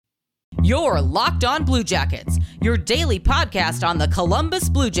You're Locked On Blue Jackets, your daily podcast on the Columbus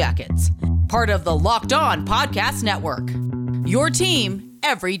Blue Jackets, part of the Locked On Podcast Network. Your team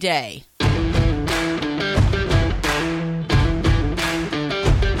every day.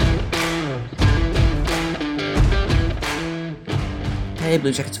 Hey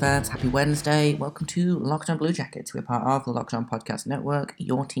Blue Jackets fans, happy Wednesday. Welcome to Locked On Blue Jackets. We're part of the Locked On Podcast Network,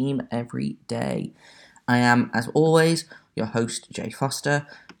 your team every day. I am, as always, your host, Jay Foster.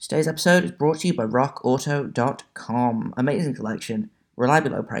 Today's episode is brought to you by RockAuto.com. Amazing selection,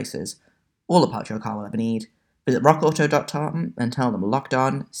 reliably low prices, all the parts your car will ever need. Visit RockAuto.com and tell them Locked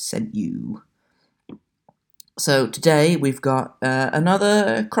On sent you. So today we've got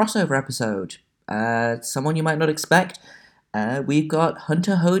another crossover episode. Someone you might not expect. We've got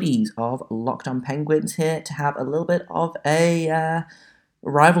Hunter Hodes of Locked On Penguins here to have a little bit of a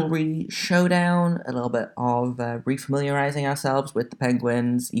rivalry showdown, a little bit of refamiliarizing ourselves with the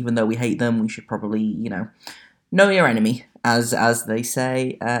Penguins. Even though we hate them, we should probably, know your enemy, as they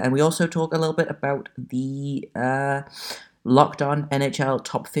say. And we also talk a little bit about the Locked On NHL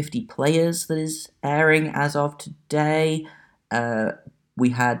Top 50 Players that is airing as of today. We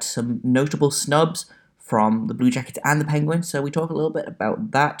had some notable snubs from the Blue Jackets and the Penguins, so we talk a little bit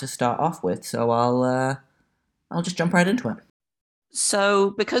about that to start off with. So I'll just jump right into it.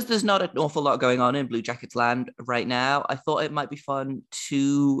 So, because there's not an awful lot going on in Blue Jackets land right now, I thought it might be fun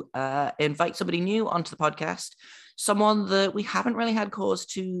to invite somebody new onto the podcast, someone that we haven't really had cause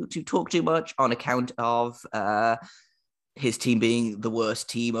to talk too much on account of his team being the worst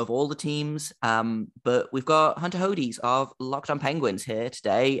team of all the teams. But we've got Hunter Hodes of Locked On Penguins here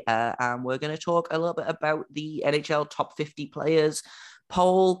today, and we're going to talk a little bit about the NHL Top 50 Players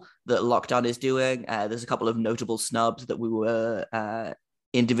poll that Locked On is doing. There's a couple of notable snubs that we were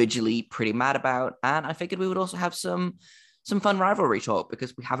individually pretty mad about, and I figured we would also have some fun rivalry talk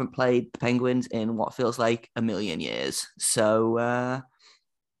because we haven't played the Penguins in what feels like a million years. So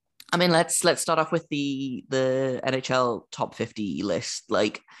let's start off with the NHL Top 50 list.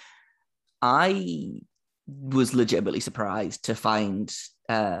 Like, I was legitimately surprised to find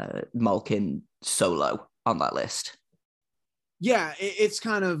Malkin solo on that list. Yeah, it's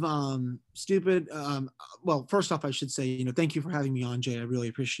kind of stupid. Well, first off, I should say, thank you for having me on, Jay. I really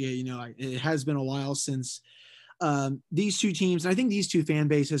appreciate, it has been a while since these two teams, and I think these two fan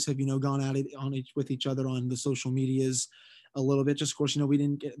bases have, gone at it with each other on the social medias a little bit. Just, of course, we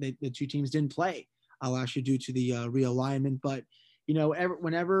didn't get, the two teams didn't play last year due to the realignment. But,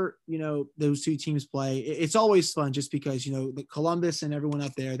 whenever, those two teams play, it's always fun just because, the Columbus and everyone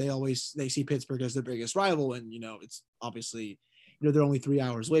up there, they see Pittsburgh as their biggest rival. And, it's obviously, they're only 3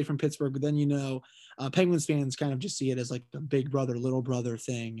 hours away from Pittsburgh. But then, Penguins fans kind of just see it as like a big brother, little brother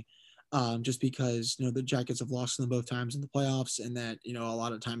thing. Just because, the Jackets have lost them both times in the playoffs. And that, a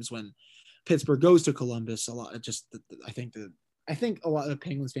lot of times when Pittsburgh goes to Columbus, I think a lot of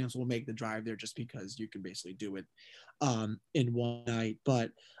Penguins fans will make the drive there just because you can basically do it in one night.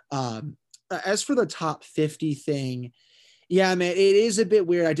 But as for the top 50 thing, yeah, man, it is a bit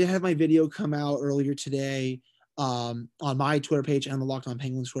weird. I did have my video come out earlier today on my Twitter page and the Locked On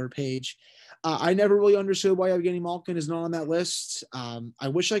Penguins Twitter page. I never really understood why Evgeny Malkin is not on that list. I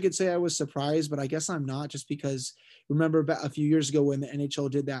wish I could say I was surprised, but I guess I'm not, just because remember a few years ago when the NHL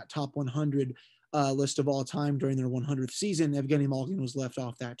did that top 100 list of all time during their 100th season, Evgeny Malkin was left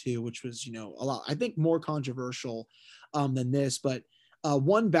off that too, which was, a lot, I think, more controversial than this. But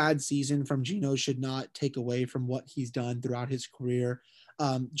one bad season from Gino should not take away from what he's done throughout his career.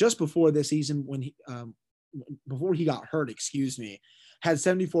 Just before this season, before he got hurt, had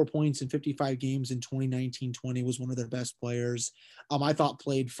 74 points in 55 games in 2019-20, was one of their best players. I thought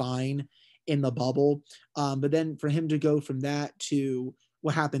played fine in the bubble. But then for him to go from that to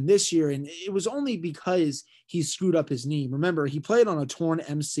what happened this year, and it was only because he screwed up his knee. Remember, he played on a torn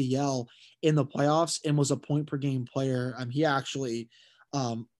MCL in the playoffs and was a point per game player. He actually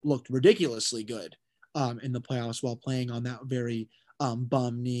looked ridiculously good in the playoffs while playing on that very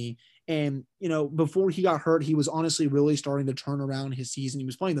bum knee. And, before he got hurt, he was honestly really starting to turn around his season. He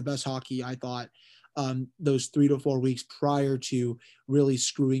was playing the best hockey, I thought, those 3 to 4 weeks prior to really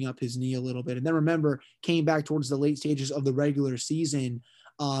screwing up his knee a little bit. And then remember, came back towards the late stages of the regular season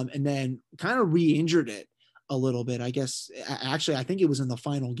and then kind of re-injured it a little bit. I guess, actually, I think it was in the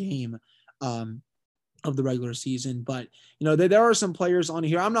final game of the regular season. But, there are some players on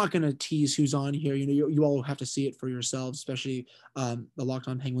here. I'm not going to tease who's on here. You all have to see it for yourselves, especially the Locked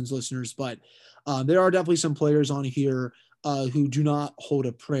On Penguins listeners. But there are definitely some players on here who do not hold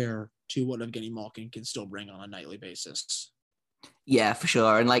a prayer to what Evgeny Malkin can still bring on a nightly basis. Yeah, for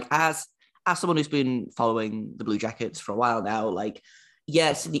sure. And as someone who's been following the Blue Jackets for a while now,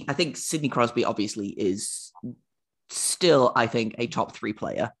 Yeah, I think Sidney Crosby obviously is still, I think, a top 3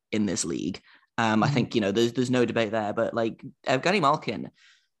 player in this league. I think, there's no debate there, but like Evgeny Malkin,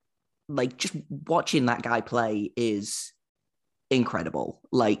 like just watching that guy play is incredible.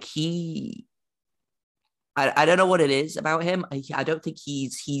 Like I don't know what it is about him. I don't think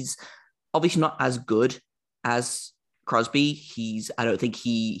he's obviously not as good as Crosby. I don't think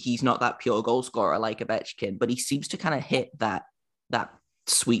he's not that pure goal scorer like Ovechkin, but he seems to kind of hit that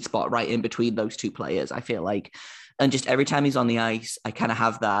sweet spot right in between those two players, I feel like. And just every time he's on the ice, I kind of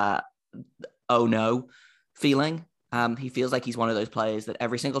have that oh no feeling. He feels like he's one of those players that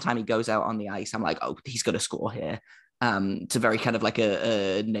every single time he goes out on the ice, I'm like, oh, he's going to score here. It's a very kind of like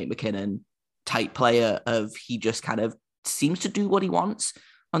a Nate McKinnon type player of he just kind of seems to do what he wants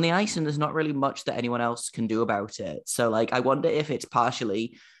on the ice, and there's not really much that anyone else can do about it. So like, I wonder if it's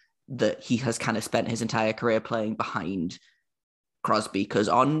partially that he has kind of spent his entire career playing behind Crosby, because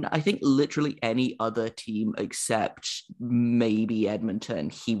on, I think, literally any other team except maybe Edmonton,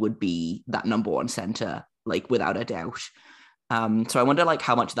 he would be that number one center, like without a doubt. So I wonder like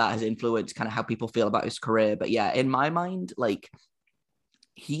how much that has influenced kind of how people feel about his career. But yeah, in my mind, like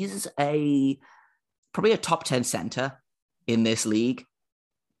he's probably a top 10 center in this league.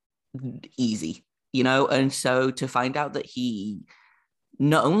 Easy, and so to find out that he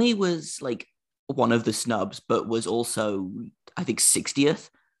not only was like one of the snubs, but was also, I think, 60th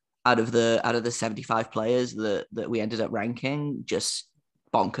out of the 75 players that we ended up ranking, just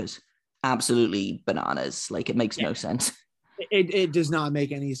bonkers, absolutely bananas. Like it makes no sense. It does not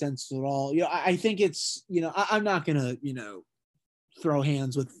make any sense at all. I think it's, I'm not gonna, throw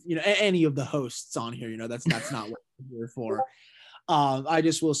hands with, any of the hosts on here. That's not what we're here for. I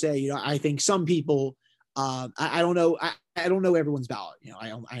just will say, I think some people, I don't know. I don't know everyone's ballot.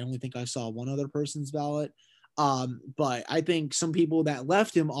 I only think I saw one other person's ballot. But I think some people that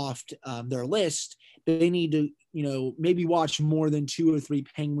left him off their list, they need to, maybe watch more than 2 or 3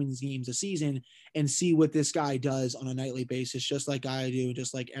 Penguins games a season and see what this guy does on a nightly basis, just like I do,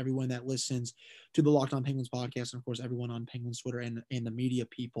 just like everyone that listens to the Locked On Penguins podcast, and of course everyone on Penguins Twitter and the media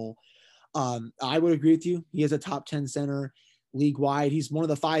people. I would agree with you. He is a top 10 center league wide. He's one of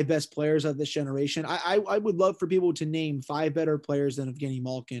the 5 best players of this generation. I would love for people to name 5 better players than Evgeny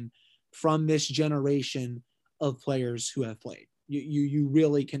Malkin from this generation of players who have played. You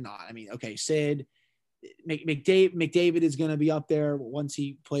really cannot. I mean, okay, Sid, McDavid is going to be up there once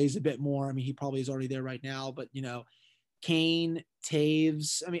he plays a bit more. I mean, he probably is already there right now, but Kane,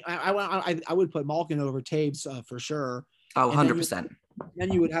 Taves. I mean, I would put Malkin over Taves for sure. Oh, 100%.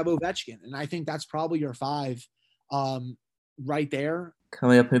 Then you would have Ovechkin, and I think that's probably your 5 right there.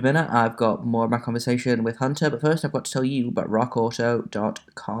 Coming up in a minute, I've got more of my conversation with Hunter, but first I've got to tell you about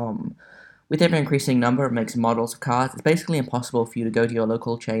rockauto.com. With every increasing number of makes and models of cars, it's basically impossible for you to go to your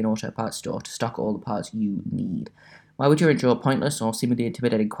local chain auto parts store to stock all the parts you need. Why would you endure pointless or seemingly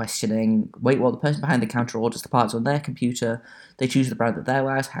intimidating questioning, wait while the person behind the counter orders the parts on their computer, they choose the brand that their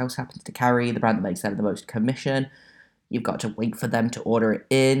warehouse happens to carry, the brand that makes them the most commission, you've got to wait for them to order it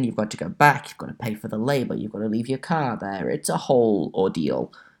in, you've got to go back, you've got to pay for the labor, you've got to leave your car there, it's a whole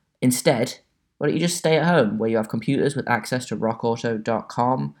ordeal. Instead, why don't you just stay at home where you have computers with access to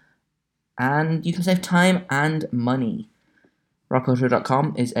rockauto.com, and you can save time and money.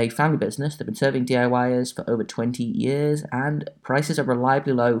 RockAuto.com is a family business that's been serving DIYers for over 20 years, and prices are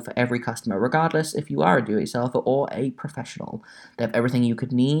reliably low for every customer, regardless if you are a do-it-yourselfer or a professional. They have everything you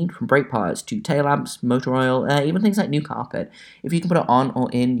could need, from brake parts to tail lamps, motor oil, even things like new carpet. If you can put it on or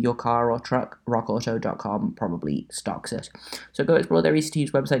in your car or truck, RockAuto.com probably stocks it. So go explore their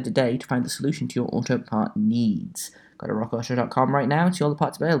easy-to-use website today to find the solution to your auto part needs. Go to rockauto.com right now and see all the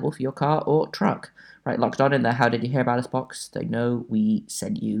parts available for your car or truck. Right, Locked On in there, how did you hear about us box? They know we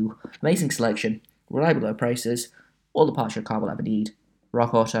sent you. Amazing selection, reliable low prices, all the parts your car will ever need.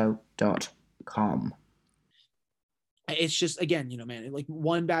 rockauto.com. It's just, again, man, like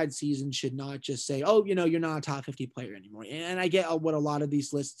one bad season should not just say, oh, you're not a top 50 player anymore. And I get what a lot of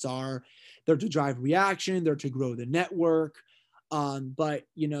these lists are. They're to drive reaction. They're to grow the network. But,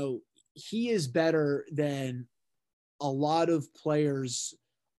 he is better than a lot of players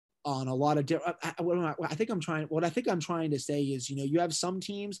on a lot of different. What I think I'm trying to say is, you have some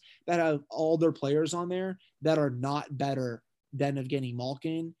teams that have all their players on there that are not better than Evgeny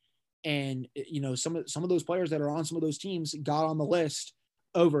Malkin, and some of those players that are on some of those teams got on the list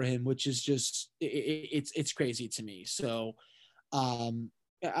over him, which is just it's crazy to me. So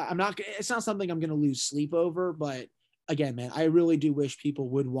it's not something I'm going to lose sleep over, but again, man, I really do wish people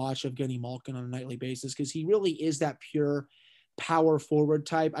would watch Evgeny Malkin on a nightly basis, because he really is that pure power forward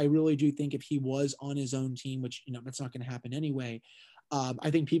type. I really do think if he was on his own team, which, that's not going to happen anyway,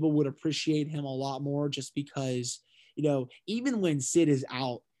 I think people would appreciate him a lot more just because, even when Sid is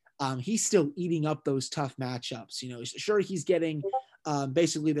out, he's still eating up those tough matchups. Sure, he's getting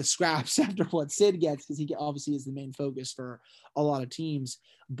basically the scraps after what Sid gets because he obviously is the main focus for a lot of teams.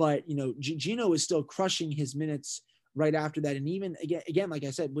 But, Gino is still crushing his minutes right after that. And even again, like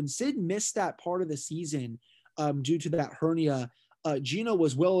I said, when Sid missed that part of the season due to that hernia, Gino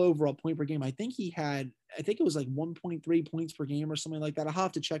was well over a point per game. I think it was like 1.3 points per game or something like that. I'll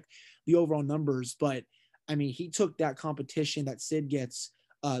have to check the overall numbers, but I mean, he took that competition that Sid gets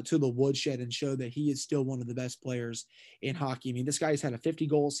to the woodshed and showed that he is still one of the best players in hockey. I mean, this guy's had a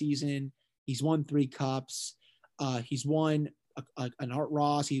 50-goal season. He's won 3 cups. He's won an Art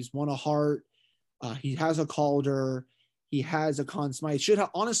Ross. He's won a Hart. He has a Calder. He has a Conn Smythe.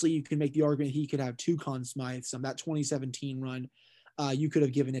 Honestly, you can make the argument he could have 2 Conn Smythes. That 2017 run, you could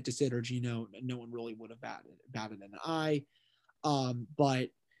have given it to Sid or Gino. No one really would have batted an eye. But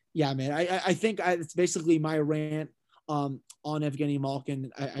yeah, man, I think it's basically my rant on Evgeny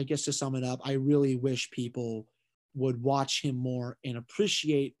Malkin. I guess to sum it up, I really wish people would watch him more and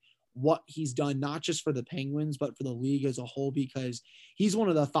appreciate what he's done, not just for the Penguins, but for the league as a whole, because he's one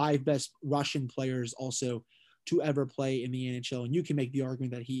of the 5 best Russian players also to ever play in the NHL. And you can make the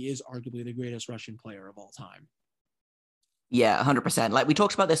argument that he is arguably the greatest Russian player of all time. Yeah, 100%. Like we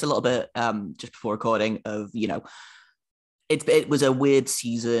talked about this a little bit just before recording of, it was a weird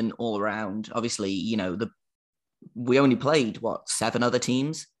season all around. Obviously, we only played 7 other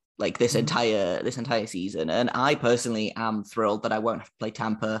teams like this entire season. And I personally am thrilled that I won't have to play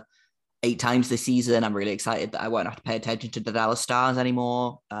Tampa 8 times this season. I'm really excited that I won't have to pay attention to the Dallas Stars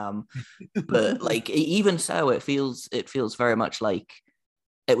anymore. But like, even so, it feels very much like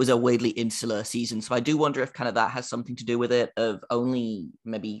it was a weirdly insular season. So I do wonder if kind of that has something to do with it, of only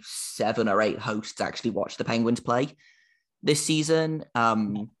maybe 7 or 8 hosts actually watched the Penguins play this season.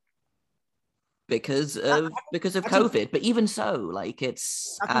 Because of COVID, but even so, like I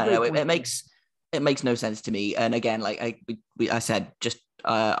don't know, it makes no sense to me. And again, like I said just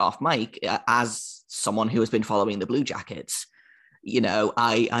off mic, as someone who has been following the Blue Jackets,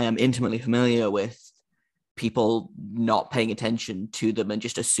 I am intimately familiar with people not paying attention to them and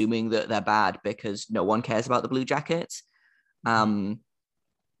just assuming that they're bad because no one cares about the Blue Jackets. And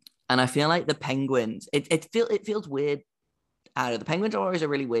I feel like the Penguins, it feels weird. I don't know, the Penguins are always a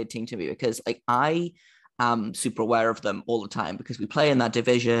really weird team to me because like I am super aware of them all the time because we play in that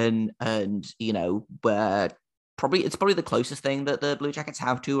division, and it's probably the closest thing that the Blue Jackets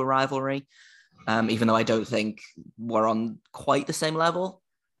have to a rivalry, even though I don't think we're on quite the same level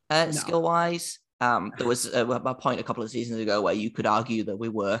skill wise. There was a point a couple of seasons ago where you could argue that we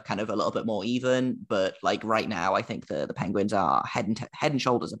were kind of a little bit more even, but like right now I think the Penguins are head and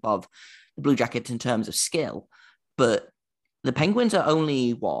shoulders above the Blue Jackets in terms of skill. But the Penguins are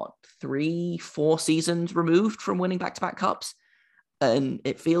only 3-4 seasons removed from winning back-to-back cups, and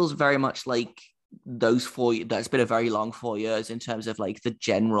it feels very much like those 4. That's been a very long 4 years in terms of like the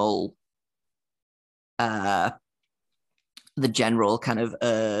general kind of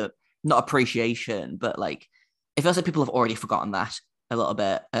not appreciation, but like it feels like people have already forgotten that a little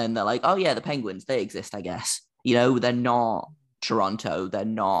bit, and they're like, oh yeah, the Penguins, they exist, I guess. They're not Toronto, they're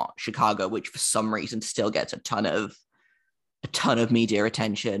not Chicago, which for some reason still gets a ton of media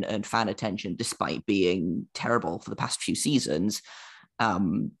attention and fan attention, despite being terrible for the past few seasons.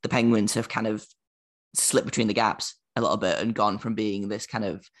 The Penguins have kind of slipped between the gaps a little bit and gone from being this kind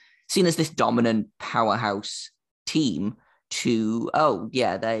of seen as this dominant powerhouse team to, oh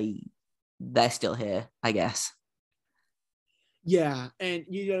yeah, they're still here, I guess. Yeah. And,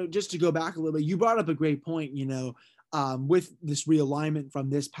 just to go back a little bit, you brought up a great point, with this realignment from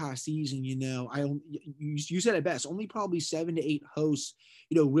this past season, you said it best, only probably 7 to 8 hosts,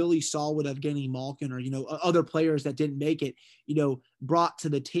 really saw what Evgeny Malkin or, other players that didn't make it, brought to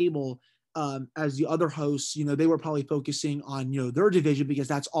the table as the other hosts, they were probably focusing on, their division because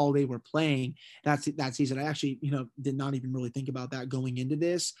that's all they were playing that season. I actually, did not even really think about that going into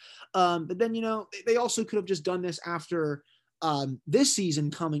this. But then, they also could have just done this after this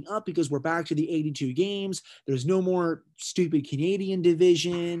season coming up because we're back to the 82 games. There's no more stupid Canadian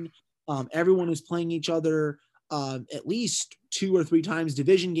division. Everyone is playing each other at least 2 or 3 times.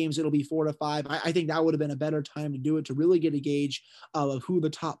 Division games, it'll be 4 to 5. I think that would have been a better time to do it, to really get a gauge of who the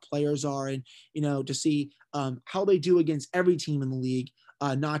top players are and, to see how they do against every team in the league,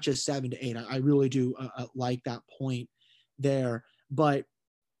 not just 7 to 8. I really do like that point there. But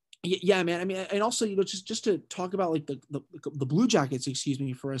yeah, man. I mean, and also, just to talk about like the Blue Jackets,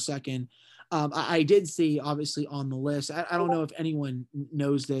 for a second. I did see obviously on the list. I don't know if anyone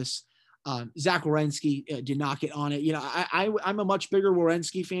knows this. Zach Werenski did not get on it. You know, I'm a much bigger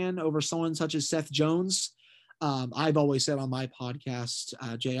Werenski fan over someone such as Seth Jones. I've always said on my podcast,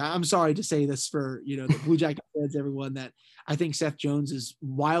 Jay, I'm sorry to say this for, you know, the Blue Jacket fans, everyone, that I think Seth Jones is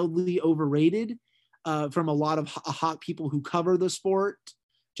wildly overrated from a lot of hot people who cover the sport,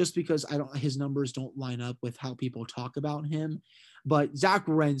 just because his numbers don't line up with how people talk about him. But Zach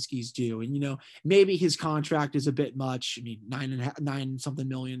Werenski's do. And, you know, maybe his contract is a bit much. I mean, nine something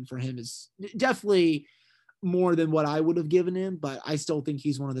million for him is definitely more than what I would have given him, but I still think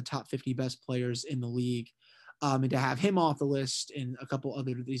he's one of the top 50 best players in the league. And to have him off the list and a couple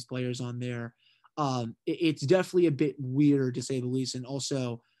other of these players on there, it's definitely a bit weird to say the least. And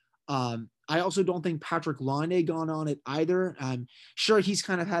also, I also don't think Patrick Laine gone on it either. I'm sure he's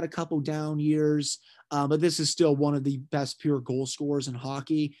kind of had a couple down years, but this is still one of the best pure goal scorers in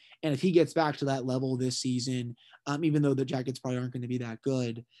hockey. And if he gets back to that level this season, even though the Jackets probably aren't going to be that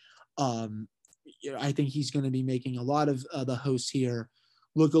good, I think he's going to be making a lot of the hosts here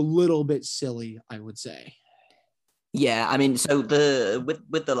look a little bit silly, I would say. Yeah, I mean, so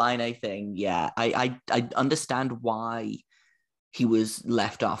with the Laine thing, yeah, I understand why he was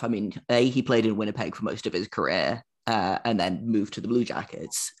left off. I mean, he played in Winnipeg for most of his career, and then moved to the Blue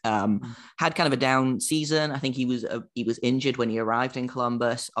Jackets. Had kind of a down season. I think he was injured when he arrived in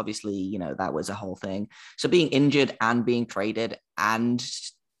Columbus. Obviously, you know, that was a whole thing. So being injured and being traded and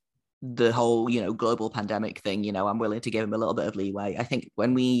the whole, you know, global pandemic thing, you know, I'm willing to give him a little bit of leeway. I think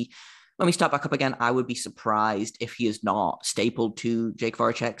when we start back up again, I would be surprised if he is not stapled to Jake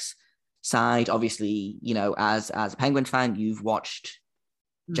Voracek's side. Obviously, you know, as a Penguins fan, you've watched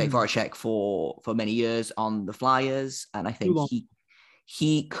Jake Voracek for many years on the Flyers, and I think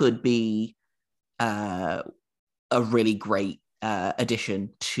he could be a really great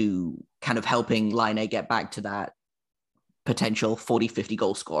addition to kind of helping Laine get back to that potential 40-50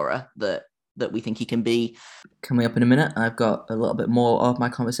 goal scorer that we think he can be. Coming up in a minute, I've got a little bit more of my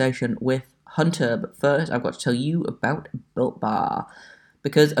conversation with Hunter, but first I've got to tell you about Built Bar,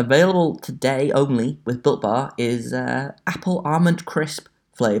 because available today only with Built Bar is apple almond crisp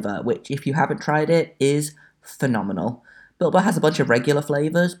flavor, which, if you haven't tried it, is phenomenal. Built Bar has a bunch of regular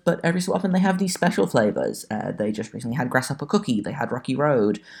flavors, but every so often they have these special flavors. They just recently had grasshopper cookie, they had Rocky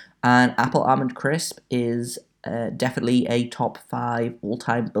Road, and apple almond crisp is definitely a top 5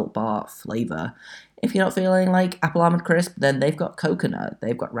 all-time Built Bar flavor. If you're not feeling like apple almond crisp, then they've got coconut,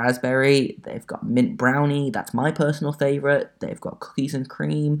 they've got raspberry, they've got mint brownie, that's my personal favorite, they've got cookies and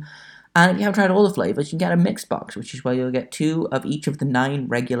cream. And if you haven't tried all the flavors, you can get a mixed box, which is where you'll get 2 of each of the 9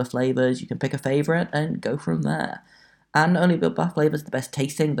 regular flavors. You can pick a favorite and go from there. And not only Built Bar flavors the best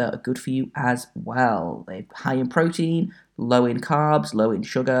tasting, they're good for you as well. They're high in protein, low in carbs, low in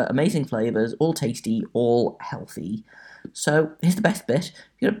sugar, amazing flavors, all tasty, all healthy. So here's the best bit. If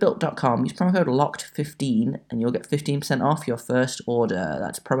you go to built.com, use promo code LOCKED15 and you'll get 15% off your first order.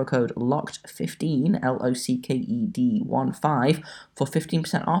 That's promo code LOCKED15, LOCKED15, for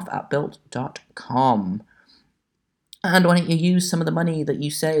 15% off at built.com. And why don't you use some of the money that you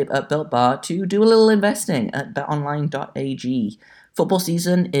save at Built Bar to do a little investing at betonline.ag. Football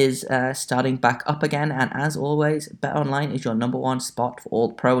season is starting back up again, and as always, BetOnline is your number one spot for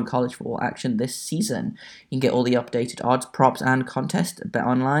all pro and college football action this season. You can get all the updated odds, props, and contests at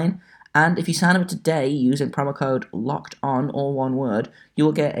BetOnline. And if you sign up today using promo code LOCKEDON, all one word, you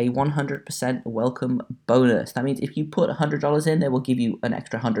will get a 100% welcome bonus. That means if you put $100 in, they will give you an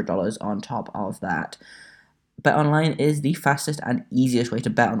extra $100 on top of that. BetOnline is the fastest and easiest way to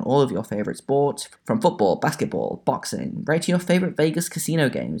bet on all of your favorite sports, from football, basketball, boxing, right to your favorite Vegas casino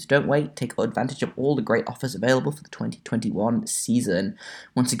games. Don't wait, take advantage of all the great offers available for the 2021 season.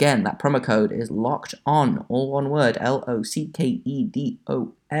 Once again, that promo code is LOCKEDON, all one word,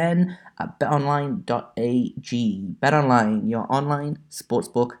 LOCKEDON, at betonline.ag. BetOnline, your online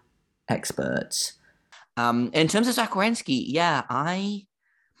sportsbook experts. In terms of Zach Werenski, yeah, I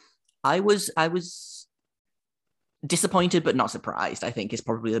was disappointed but not surprised, I think, is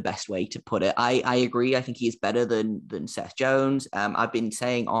probably the best way to put it. I agree. I think he is better than Seth Jones. I've been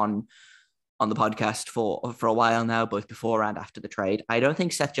saying on the podcast for a while now, both before and after the trade, I don't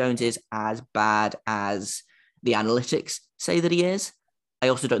think Seth Jones is as bad as the analytics say that he is. I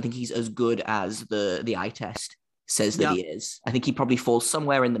also don't think he's as good as the eye test says that he is. I think he probably falls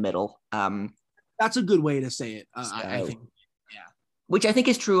somewhere in the middle. That's a good way to say it. I think. Which I think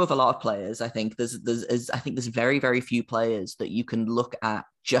is true of a lot of players. I think there's very, very few players that you can look at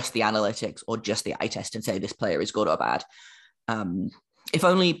just the analytics or just the eye test and say this player is good or bad. If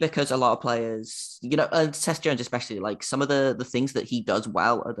only because a lot of players, you know, Seth Jones especially, like some of the things that he does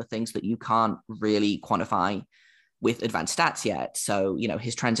well are the things that you can't really quantify with advanced stats yet. So,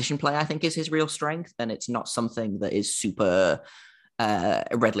 his transition play, I think, is his real strength, and it's not something that is super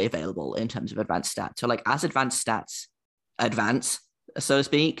readily available in terms of advanced stats. So, like, as advanced stats advance, so to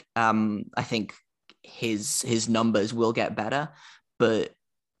speak, I think his numbers will get better. But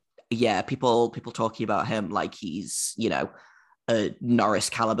yeah, people talking about him like he's, a Norris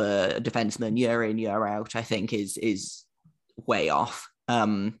caliber defenseman year in, year out, I think is way off.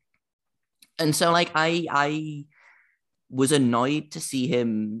 And so, like, I was annoyed to see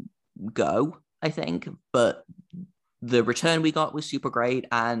him go, I think, but the return we got was super great.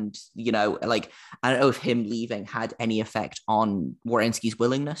 And, like, I don't know if him leaving had any effect on Werenski's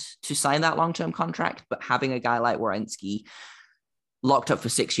willingness to sign that long-term contract, but having a guy like Werenski locked up for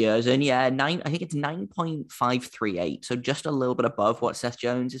 6 years, and I think it's 9.538, so just a little bit above what Seth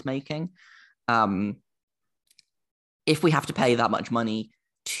Jones is making. If we have to pay that much money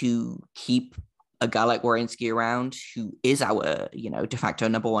to keep a guy like Werenski around, who is our, de facto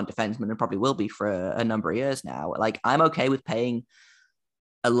number one defenseman and probably will be for a number of years now, like, I'm okay with paying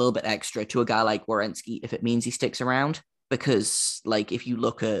a little bit extra to a guy like Werenski if it means he sticks around. Because, like, if you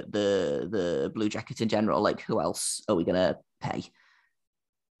look at the Blue Jackets in general, like, who else are we gonna pay?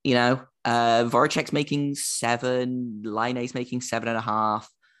 Voracek's making 7, Laine's making 7.5.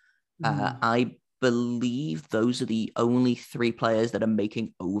 I believe those are the only 3 players that are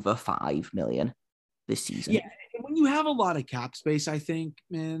making over 5 million this season. Yeah, and when you have a lot of cap space, I think,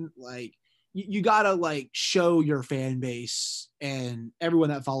 man, like, you gotta, like, show your fan base and everyone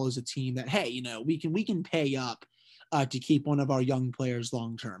that follows a team that, hey, we can pay up to keep one of our young players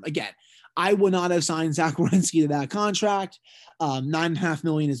long term. Again, I would not have signed Zach Werenski to that contract. $9.5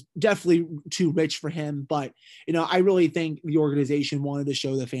 million is definitely too rich for him, but I really think the organization wanted to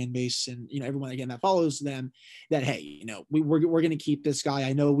show the fan base and everyone again that follows them that, hey, we're going to keep this guy.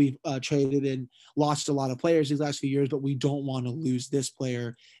 I know we've traded and lost a lot of players these last few years, but we don't want to lose this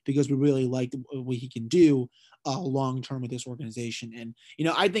player because we really like what he can do long term with this organization. And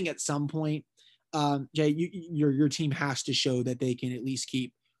I think at some point, Jay, your team has to show that they can at least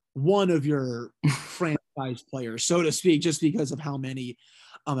keep one of your franchise players, so to speak, just because of how many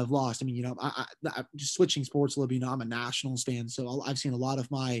have lost. I mean, I just switching sports a little bit, I'm a Nationals fan, so I've seen a lot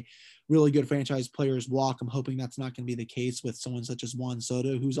of my really good franchise players walk. I'm hoping that's not going to be the case with someone such as Juan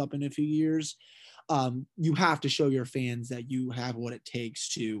Soto, who's up in a few years. You have to show your fans that you have what it takes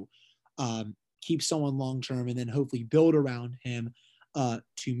to keep someone long-term and then hopefully build around him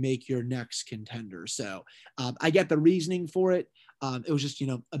to make your next contender. So I get the reasoning for it. It was just,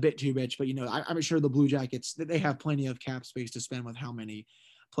 a bit too rich, but, I'm sure the Blue Jackets, they have plenty of cap space to spend with how many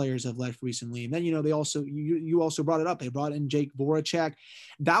players have left recently. And then, they also, you also brought it up. They brought in Jake Voracek.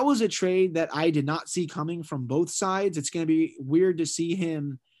 That was a trade that I did not see coming from both sides. It's going to be weird to see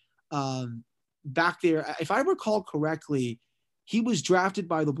him back there. If I recall correctly, he was drafted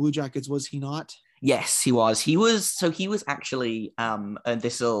by the Blue Jackets, was he not? Yes, he was. He was actually, and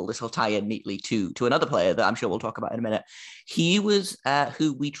this will tie in neatly to another player that I'm sure we'll talk about in a minute. He was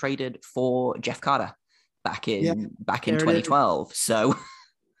who we traded for Jeff Carter back in 2012. So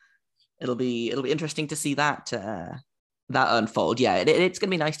it'll be interesting to see that unfold. Yeah, it's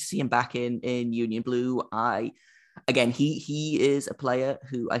gonna be nice to see him back in Union Blue. He is a player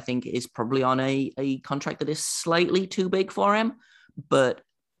who I think is probably on a contract that is slightly too big for him, but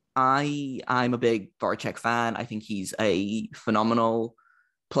I'm a big Voracek fan. I think he's a phenomenal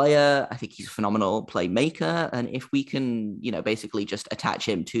player. I think he's a phenomenal playmaker. And if we can, basically just attach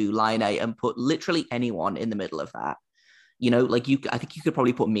him to line A and put literally anyone in the middle of that, I think you could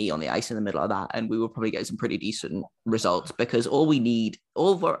probably put me on the ice in the middle of that and we will probably get some pretty decent results, because all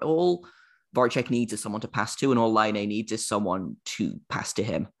Voracek needs is someone to pass to, and all line A needs is someone to pass to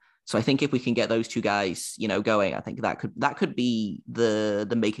him. So I think if we can get those two guys, going, I think that could be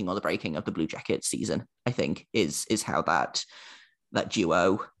the making or the breaking of the Blue Jackets season. I think is how that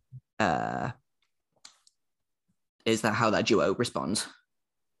duo how that duo responds.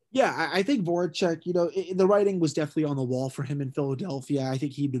 Yeah, I think Voracek, the writing was definitely on the wall for him in Philadelphia. I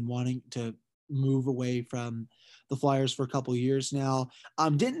think he'd been wanting to move away from the Flyers for a couple of years now.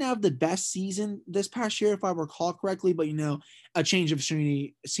 Didn't have the best season this past year, if I recall correctly, but a change of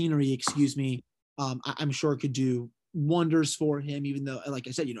scenery, I'm sure could do wonders for him, even though, like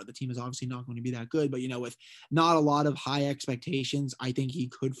I said, the team is obviously not going to be that good, but with not a lot of high expectations, I think he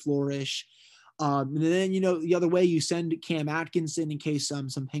could flourish. And then, the other way, you send Cam Atkinson, in case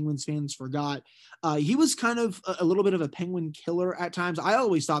some Penguins fans forgot. He was kind of a little bit of a Penguin killer at times. I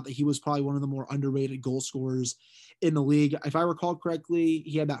always thought that he was probably one of the more underrated goal scorers in the league. If I recall correctly,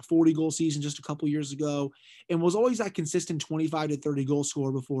 he had that 40-goal season just a couple years ago and was always that consistent 25 to 30 goal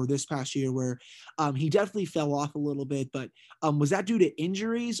scorer before this past year, where he definitely fell off a little bit. But was that due to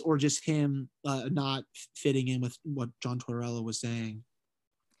injuries or just him not fitting in with what John Tortorella was saying?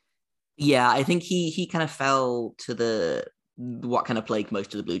 Yeah, I think he kind of fell to what kind of plagued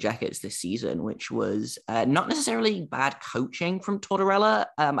most of the Blue Jackets this season, which was not necessarily bad coaching from Tortorella.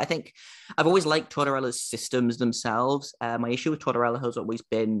 I think I've always liked Tortorella's systems themselves. My issue with Tortorella has always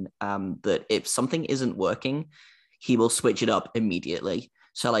been that if something isn't working, he will switch it up immediately.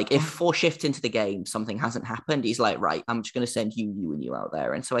 So like if 4 shifts into the game, something hasn't happened, he's like, right, I'm just going to send you and you out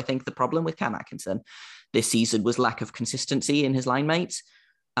there. And so I think the problem with Cam Atkinson this season was lack of consistency in his line mates.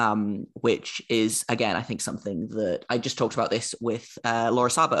 Which is, again, I think something that I just talked about this with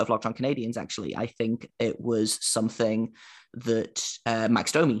Laura Saba of Locked On Canadians, actually. I think it was something that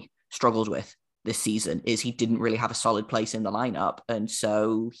Max Domi struggled with this season, is he didn't really have a solid place in the lineup. And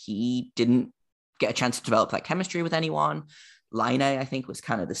so he didn't get a chance to develop that chemistry with anyone. Laine, I think, was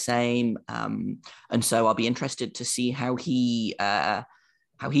kind of the same. And so I'll be interested to see how he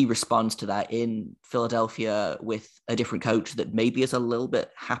responds to that in Philadelphia with a different coach that maybe is a little bit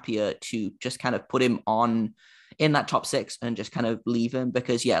happier to just kind of put him on in that top 6 and just kind of leave him.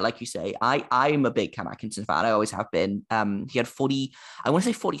 Because, yeah, like you say, I'm a big Cam Atkinson fan. I always have been. He had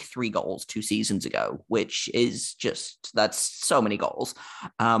 43 goals 2 seasons ago, which is that's so many goals.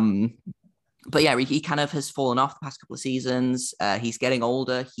 But yeah, he kind of has fallen off the past couple of seasons. He's getting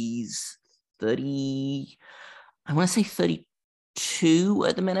older. He's 30, I want to say 32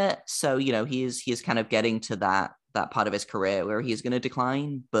 at the minute. So, he is kind of getting to that part of his career where he is going to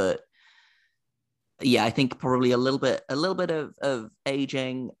decline. But yeah, I think probably a little bit of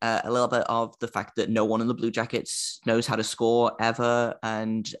aging, a little bit of the fact that no one in the Blue Jackets knows how to score ever.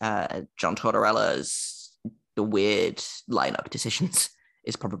 And John Tortorella's the weird lineup decisions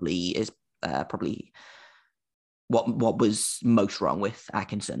is probably what was most wrong with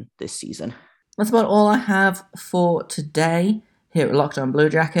Atkinson this season. That's about all I have for today here at Locked On Blue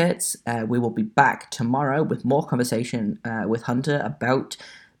Jackets. We will be back tomorrow with more conversation with Hunter about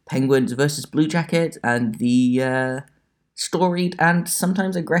Penguins versus Blue Jackets and the storied and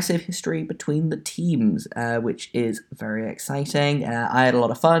sometimes aggressive history between the teams, which is very exciting. I had a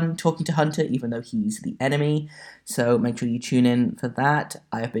lot of fun talking to Hunter, even though he's the enemy, so make sure you tune in for that.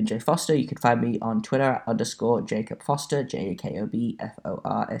 I have been Jay Foster. You can find me on Twitter at _Jacob Foster,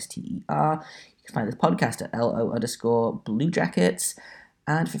 JAKOBFORSTER. You can find this podcast at LO_Blue Jackets.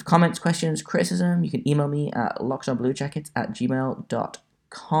 And if you have comments, questions, criticism, you can email me at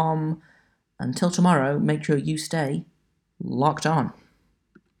lockedonbluejackets@gmail.com. Until tomorrow, make sure you stay locked on.